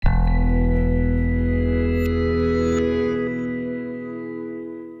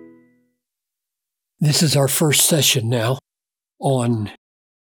This is our first session now on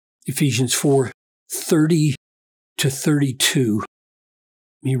Ephesians 4:30 to 32. Let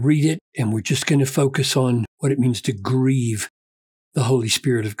me read it, and we're just going to focus on what it means to grieve the Holy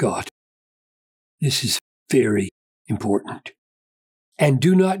Spirit of God. This is very important. And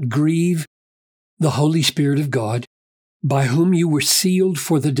do not grieve the Holy Spirit of God, by whom you were sealed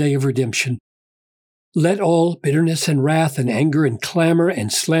for the day of redemption. Let all bitterness and wrath and anger and clamor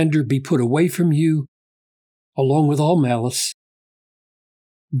and slander be put away from you, along with all malice.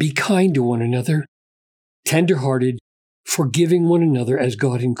 Be kind to one another, tender-hearted, forgiving one another as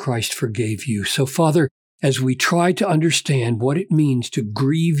God in Christ forgave you. So, Father, as we try to understand what it means to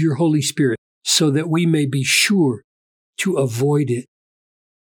grieve your Holy Spirit so that we may be sure to avoid it,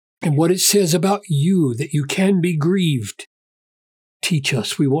 and what it says about you, that you can be grieved, teach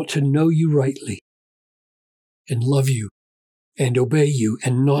us. We want to know you rightly and love you and obey you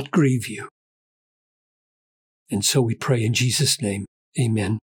and not grieve you. And so we pray in Jesus' name,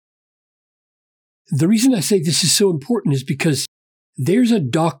 amen. The reason I say this is so important is because there's a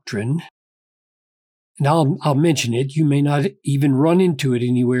doctrine, and I'll mention it. You may not even run into it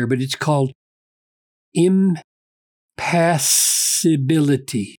anywhere, but it's called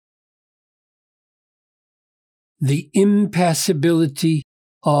impassibility. The impassibility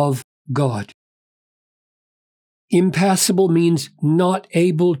of God. Impassible means not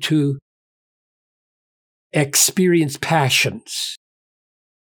able to experience passions.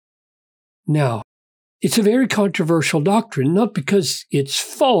 Now, it's a very controversial doctrine, not because it's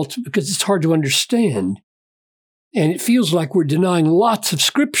false, but because it's hard to understand. And it feels like we're denying lots of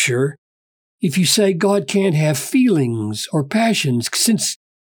Scripture if you say God can't have feelings or passions, since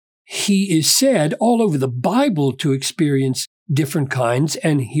He is said all over the Bible to experience different kinds.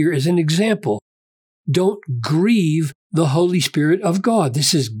 And here is an example. Don't grieve the Holy Spirit of God.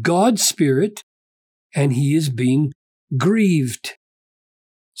 This is God's Spirit, and He is being grieved.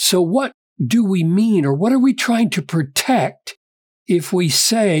 So what do we mean, or what are we trying to protect if we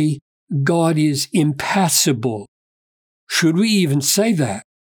say God is impassible? Should we even say that?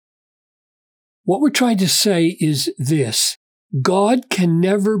 What we're trying to say is this: God can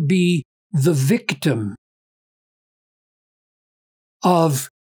never be the victim of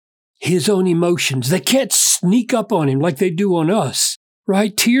His own emotions. They can't sneak up on Him like they do on us,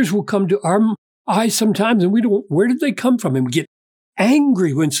 right? Tears will come to our eyes sometimes, and we don't, where did they come from? And we get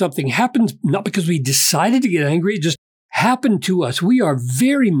angry when something happens, not because we decided to get angry, it just happened to us. We are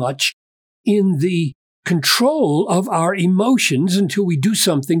very much in the control of our emotions until we do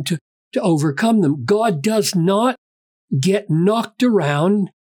something to overcome them. God does not get knocked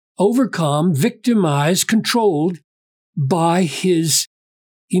around, overcome, victimized, controlled by His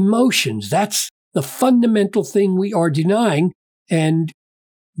emotions. That's the fundamental thing we are denying. And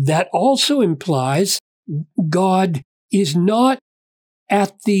that also implies God is not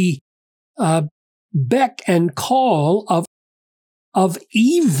at the beck and call of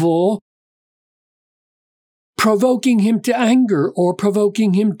evil provoking Him to anger or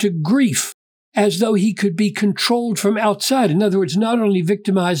provoking Him to grief, as though He could be controlled from outside. In other words, not only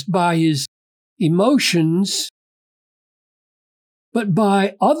victimized by His emotions, but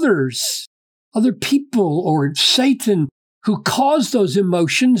by others, other people, or Satan, who cause those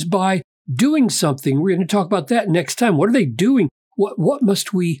emotions by doing something. We're going to talk about that next time. What are they doing?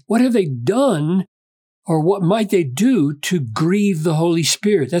 What have they done, or what might they do to grieve the Holy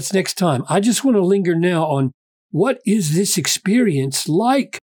Spirit? That's next time. I just want to linger now on what is this experience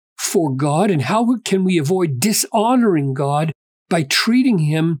like for God, and how can we avoid dishonoring God by treating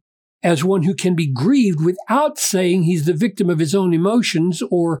Him as one who can be grieved without saying He's the victim of His own emotions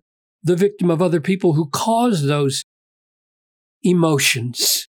or the victim of other people who cause those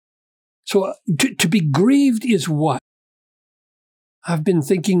emotions. So to be grieved is what? I've been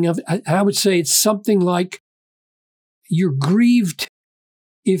thinking of, I would say it's something like you're grieved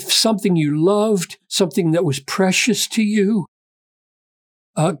if something you loved, something that was precious to you,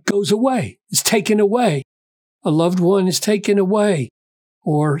 goes away, is taken away. A loved one is taken away,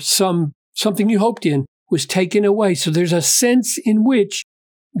 or something you hoped in was taken away. So there's a sense in which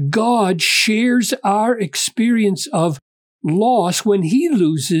God shares our experience of loss when He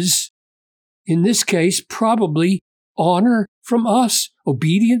loses, in this case, probably honor from us,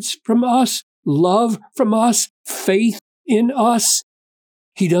 obedience from us, love from us, faith in us.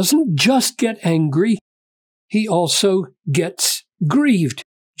 He doesn't just get angry, He also gets grieved.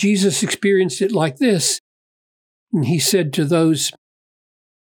 Jesus experienced it like this. And He said to those,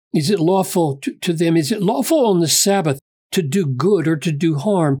 is it lawful to them, is it lawful on the Sabbath to do good or to do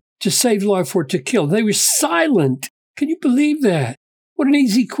harm, to save life or to kill? They were silent. Can you believe that? What an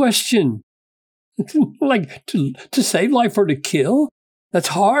easy question. Like to save life or to kill? That's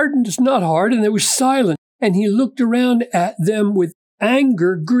hard and it's not hard. And they were silent. And he looked around at them with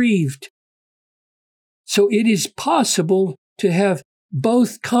anger, grieved. So it is possible to have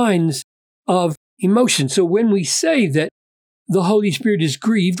both kinds of emotion. So when we say that the Holy Spirit is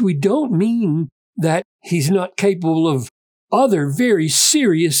grieved, we don't mean that he's not capable of other very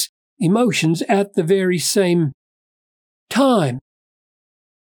serious emotions at the very same time.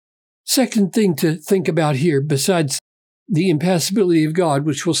 Second thing to think about here, besides the impassibility of God,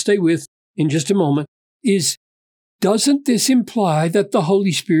 which we'll stay with in just a moment, is doesn't this imply that the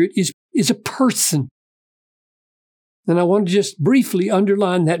Holy Spirit is a person? And I want to just briefly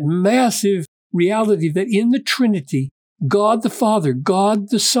underline that massive reality that in the Trinity, God the Father, God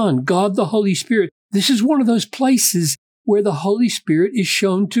the Son, God the Holy Spirit, this is one of those places where the Holy Spirit is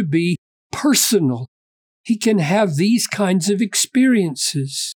shown to be personal. He can have these kinds of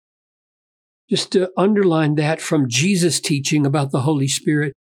experiences. Just to underline that from Jesus' teaching about the Holy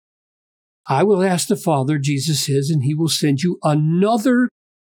Spirit, I will ask the Father, Jesus says, and he will send you another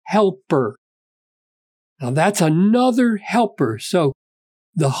helper. Now that's another helper. So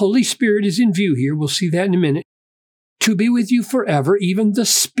the Holy Spirit is in view here. We'll see that in a minute. To be with you forever, even the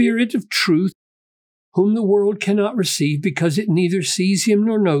Spirit of truth, whom the world cannot receive because it neither sees him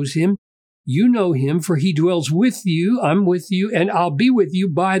nor knows him. You know him, for he dwells with you. I'm with you, and I'll be with you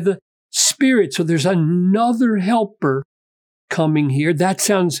by the Spirit. So there's another helper coming here. That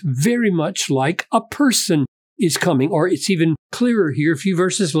sounds very much like a person is coming, or it's even clearer here a few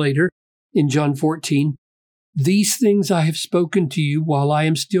verses later in John 14. These things I have spoken to you while I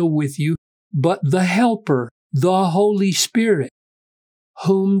am still with you, but the Helper, the Holy Spirit,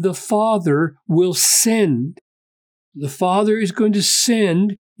 whom the Father will send. The Father is going to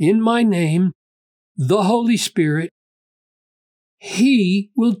send in my name the Holy Spirit.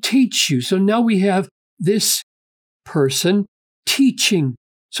 He will teach you. So now we have this person teaching.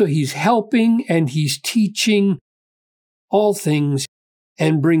 So he's helping and he's teaching all things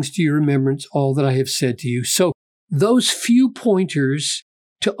and brings to your remembrance all that I have said to you. So those few pointers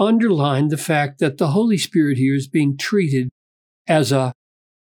to underline the fact that the Holy Spirit here is being treated as a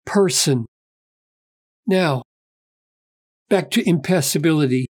person. Now, back to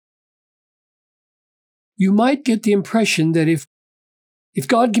impassibility. You might get the impression that if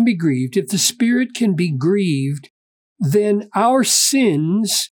God can be grieved, if the Spirit can be grieved, then our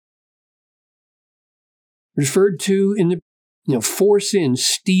sins, referred to in the 4 sins,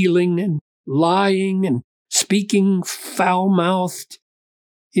 stealing and lying and speaking foul-mouthed,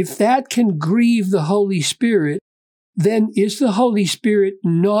 if that can grieve the Holy Spirit, then is the Holy Spirit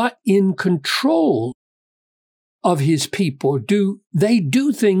not in control of his people? Do they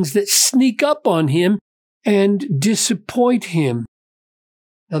do things that sneak up on him and disappoint him?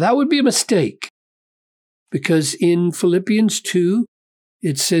 Now that would be a mistake, because in Philippians 2,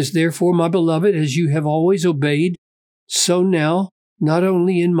 it says, therefore, my beloved, as you have always obeyed, so now, not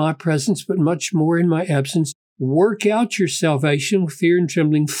only in my presence, but much more in my absence, work out your salvation with fear and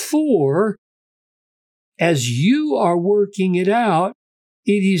trembling, for as you are working it out,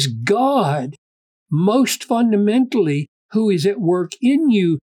 it is God, most fundamentally, who is at work in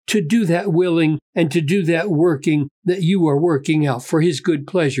you to do that willing and to do that working that you are working out for his good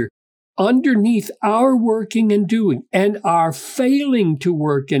pleasure. Underneath our working and doing and our failing to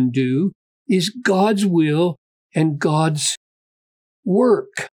work and do is God's will and God's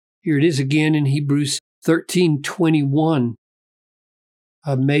work. Here it is again in Hebrews 13:21.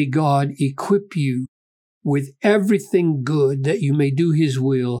 May God equip you with everything good that you may do his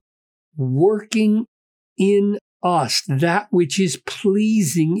will, working in us that which is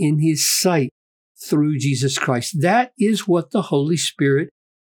pleasing in his sight through Jesus Christ. That is what the Holy Spirit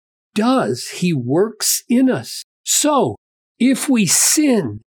does. He works in us. So, if we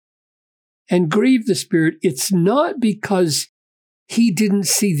sin and grieve the Spirit, it's not because he didn't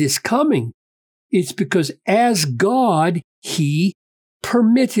see this coming. It's because as God, he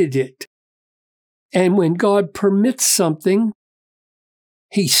permitted it. And when God permits something,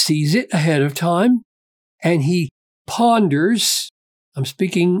 he sees it ahead of time and he ponders, I'm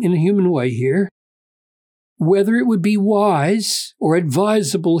speaking in a human way here, whether it would be wise or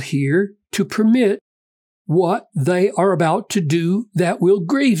advisable here to permit what they are about to do that will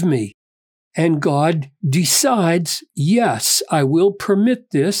grieve me. And God decides, yes, I will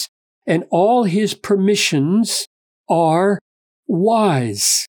permit this, and all his permissions are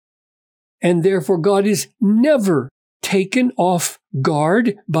wise. And therefore God is never taken off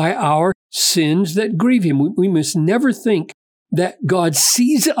guard by our sins that grieve him. We must never think that God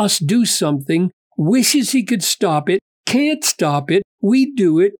sees us do something, wishes he could stop it, can't stop it, we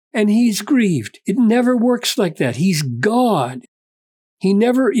do it, and he's grieved. It never works like that. He's God. He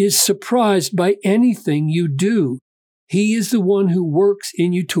never is surprised by anything you do. He is the one who works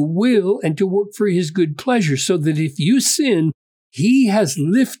in you to will and to work for his good pleasure, so that if you sin, he has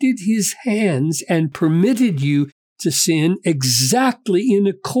lifted his hands and permitted you to sin exactly in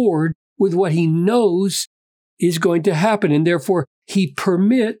accord with what he knows is going to happen. And therefore, he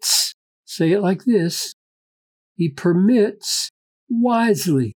permits, say it like this, he permits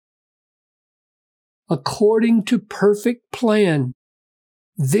wisely, according to perfect plan.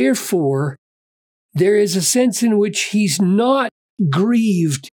 Therefore, there is a sense in which he's not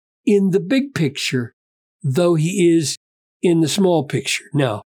grieved in the big picture, though he is in the small picture.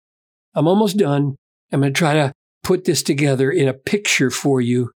 Now, I'm almost done. I'm going to try to put this together in a picture for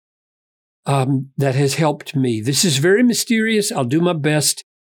you that has helped me. This is very mysterious. I'll do my best.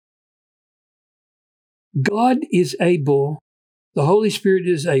 God is able, the Holy Spirit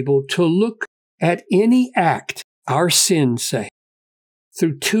is able to look at any act, our sins, say,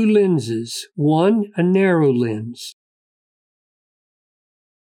 through two lenses. One, a narrow lens,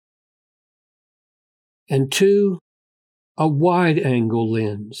 and two, a wide-angle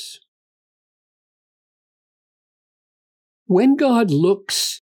lens. When God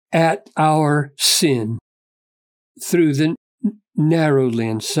looks at our sin through the narrow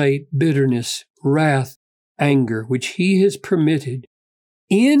lens, say bitterness, wrath, anger, which he has permitted,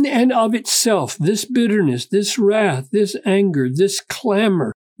 in and of itself, this bitterness, this wrath, this anger, this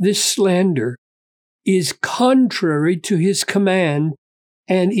clamor, this slander is contrary to his command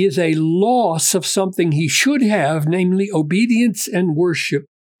and is a loss of something he should have, namely obedience and worship.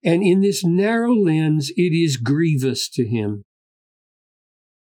 And in this narrow lens, it is grievous to him.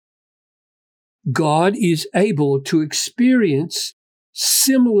 God is able to experience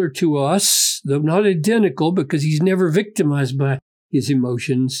similar to us, though not identical, because he's never victimized by his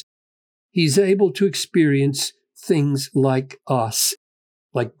emotions. He's able to experience things like us,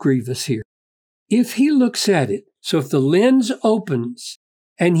 like grievous here. If he looks at it, so if the lens opens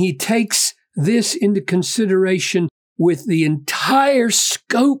and he takes this into consideration with the entire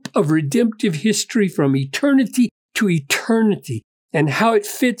scope of redemptive history from eternity to eternity, and how it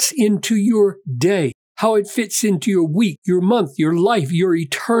fits into your day, how it fits into your week, your month, your life, your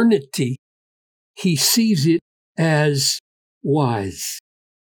eternity, he sees it as wise,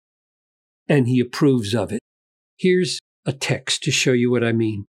 and he approves of it. Here's a text to show you what I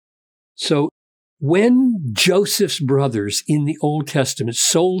mean. So, when Joseph's brothers in the Old Testament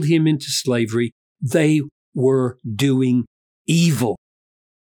sold him into slavery, they were doing evil,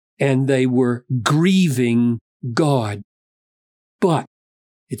 and they were grieving God. But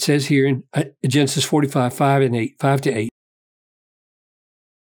it says here in Genesis 45, 5 to 8,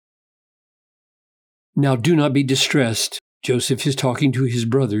 now do not be distressed. Joseph is talking to his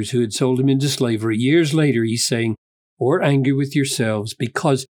brothers who had sold him into slavery. Years later, he's saying, or angry with yourselves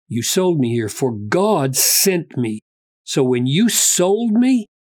because you sold me here, for God sent me. So when you sold me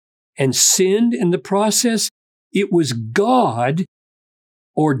and sinned in the process, it was God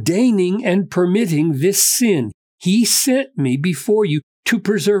ordaining and permitting this sin. He sent me before you to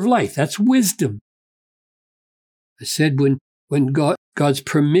preserve life. That's wisdom. I said when God's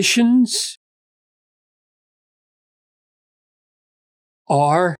permissions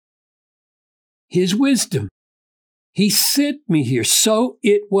are his wisdom. He sent me here. So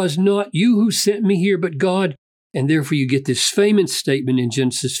it was not you who sent me here, but God. And therefore you get this famous statement in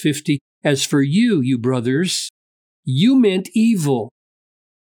Genesis 50, as for you, you brothers, you meant evil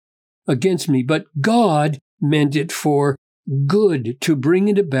against me, but God meant it for good, to bring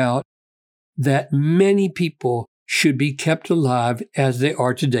it about that many people should be kept alive as they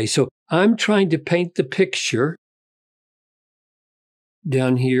are today. So I'm trying to paint the picture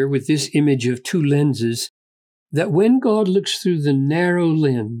down here with this image of two lenses, that when God looks through the narrow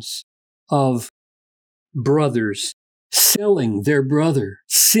lens of brothers selling their brother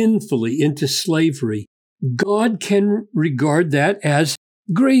sinfully into slavery, God can regard that as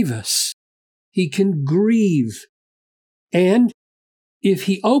grievous. He can grieve. And if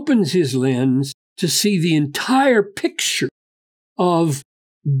he opens his lens to see the entire picture of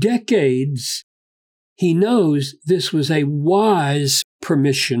decades, he knows this was a wise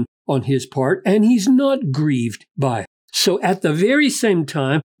permission on his part, and he's not grieved by it. So at the very same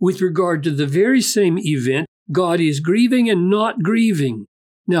time, with regard to the very same event, God is grieving and not grieving.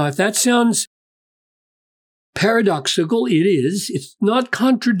 Now, if that sounds paradoxical, it is. It's not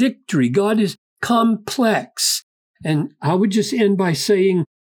contradictory. God is complex. And I would just end by saying,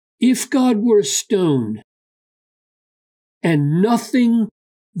 if God were a stone and nothing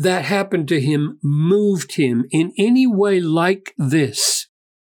that happened to him moved him in any way like this,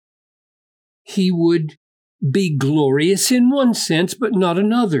 he would be glorious in one sense, but not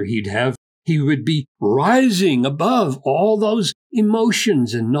another. He would be rising above all those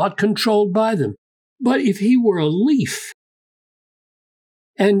emotions and not controlled by them. But if he were a leaf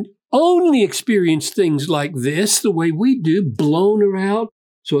and only experienced things like this the way we do, blown around,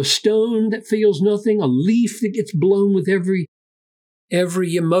 so a stone that feels nothing, a leaf that gets blown with every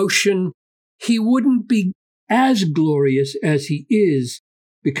emotion, he wouldn't be as glorious as he is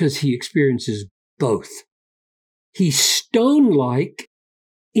because he experiences both. He's stone-like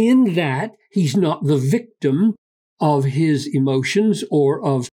in that he's not the victim of his emotions or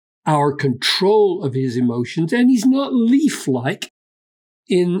of our control of his emotions, and he's not leaf-like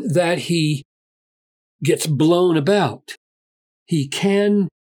in that he gets blown about. He can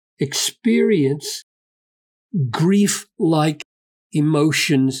experience grief-like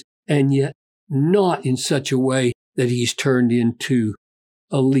emotions, and yet not in such a way that he's turned into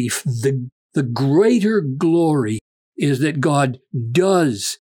a leaf. The greater glory is that God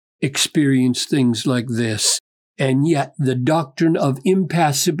does experience things like this, and yet the doctrine of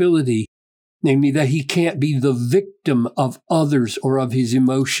impassibility, namely that he can't be the victim of others or of his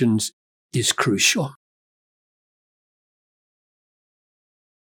emotions, is crucial.